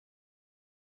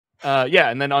Yeah,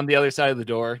 and then on the other side of the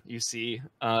door, you see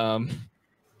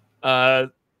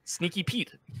Sneaky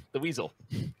Pete, the weasel.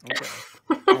 Okay.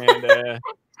 And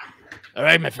all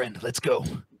right, my friend, let's go.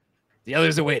 The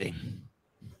others are waiting.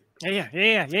 Yeah.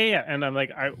 And I'm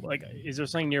like, is there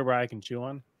something nearby I can chew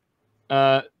on?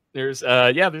 There's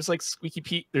like Squeaky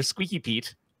Pete. There's Squeaky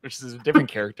Pete, which is a different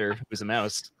character who's a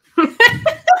mouse.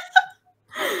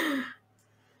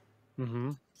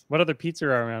 Mm-hmm. What other Pete's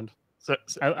are around? So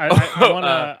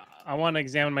I want to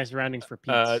examine my surroundings for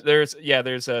Pete's.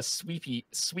 There's a Sweepy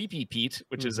Pete,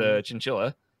 which is a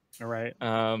chinchilla. All right.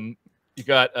 You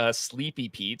got Sleepy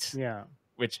Pete. Yeah.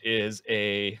 Which is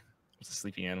what's a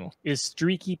sleeping animal? Is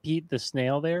Streaky Pete the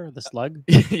snail there? The slug?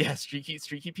 Yeah,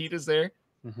 Streaky Pete is there.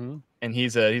 Mm-hmm. And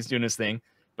he's doing his thing.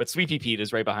 But Sweepy Pete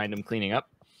is right behind him cleaning up.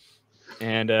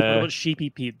 And what about Sheepy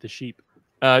Pete, the sheep?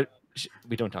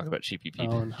 We don't talk about Sheepy Pete.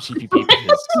 Oh, no. Sheepy Pete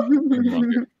is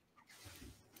longer.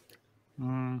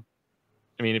 Mm.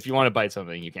 I mean, if you want to bite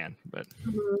something, you can. But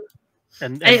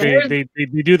and they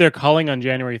do their calling on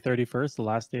January 31st, the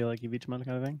last day like of each month,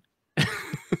 kind of thing.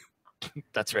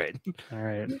 That's right. All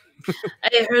right.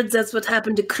 I heard that's what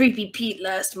happened to Creepy Pete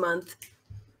last month.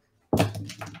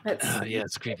 Yeah,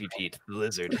 it's Creepy Pete, the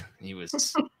lizard. He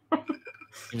was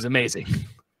amazing.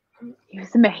 He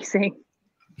was amazing.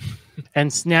 And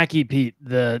Snacky Pete,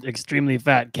 the extremely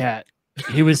fat cat.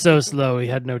 He was so slow, he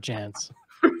had no chance.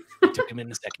 Took him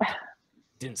in a second.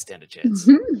 Didn't stand a chance.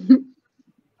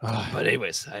 But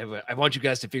anyways, I want you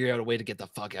guys to figure out a way to get the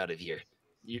fuck out of here.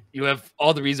 You have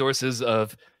all the resources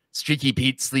of Streaky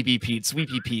Pete, Sleepy Pete,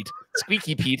 Sweepy Pete,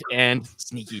 Squeaky Pete, and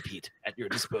Sneaky Pete at your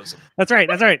disposal. That's right.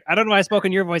 I don't know why I spoke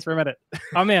in your voice for a minute.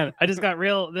 Oh man, I just got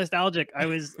real nostalgic. I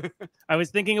was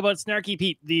thinking about Snarky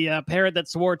Pete, the parrot that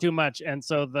swore too much, and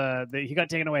so he got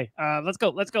taken away. Let's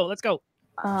go. So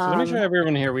let me show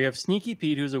everyone here. We have Sneaky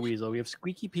Pete, who's a weasel. We have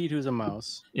Squeaky Pete, who's a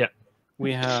mouse. Yeah.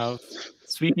 We have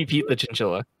Sweepy Pete, the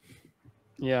chinchilla.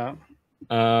 Yeah.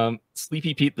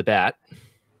 Sleepy Pete, the bat.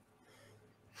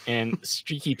 And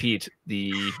Streaky Pete,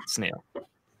 the snail.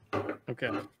 Okay.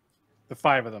 The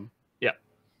 5 of them. Yeah.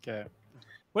 Okay.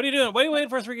 What are you doing? What are you waiting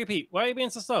for, Streaky Pete? Why are you being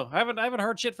so slow? I haven't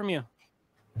heard shit from you.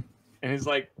 And he's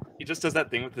like, he just does that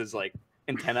thing with his like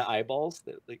antenna eyeballs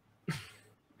that like.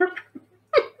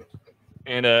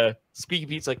 And Squeaky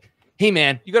Pete's like, hey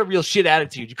man, you got a real shit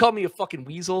attitude. You called me a fucking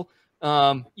weasel.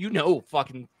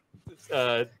 Fucking.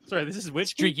 Sorry, this is which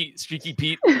Streaky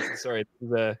Pete. Sorry,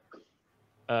 the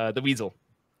weasel.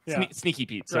 Yeah. Sneaky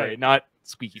Pete. Sorry, Right. not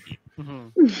Squeaky Pete.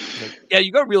 Mm-hmm. Like, yeah,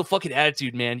 you got a real fucking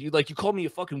attitude, man. You called me a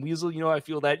fucking weasel. You know how I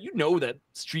feel that. You know that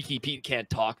Streaky Pete can't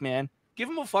talk, man. Give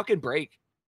him a fucking break.